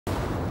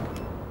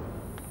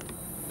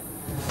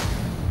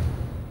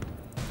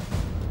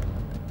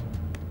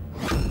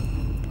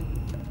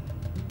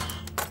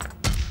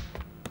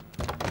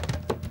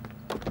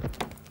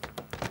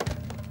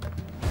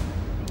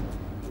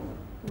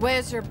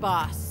Where's your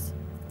boss?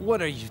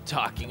 What are you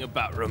talking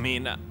about,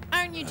 Romina?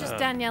 Aren't you just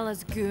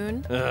Daniela's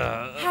goon?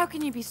 How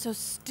can you be so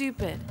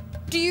stupid?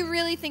 Do you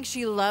really think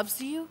she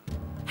loves you?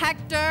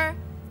 Hector,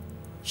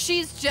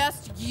 she's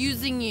just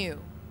using you.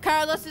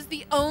 Carlos is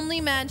the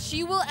only man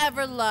she will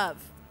ever love.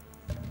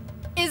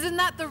 Isn't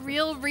that the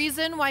real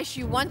reason why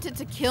she wanted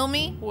to kill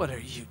me? What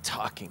are you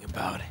talking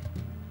about?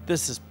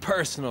 This is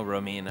personal,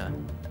 Romina.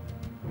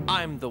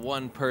 I'm the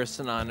one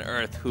person on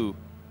Earth who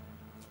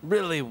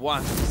really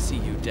wants to see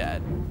you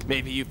dead.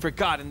 Maybe you've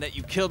forgotten that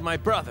you killed my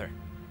brother.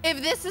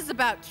 If this is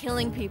about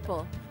killing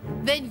people,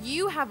 then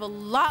you have a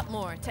lot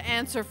more to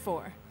answer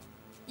for.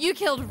 You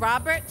killed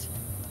Robert,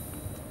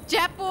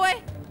 Jet Boy,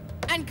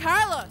 and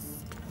Carlos.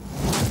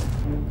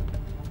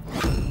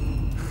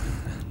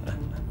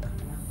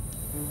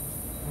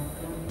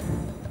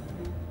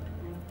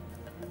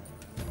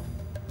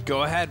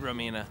 Go ahead,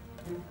 Romina.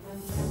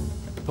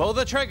 Pull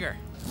the trigger.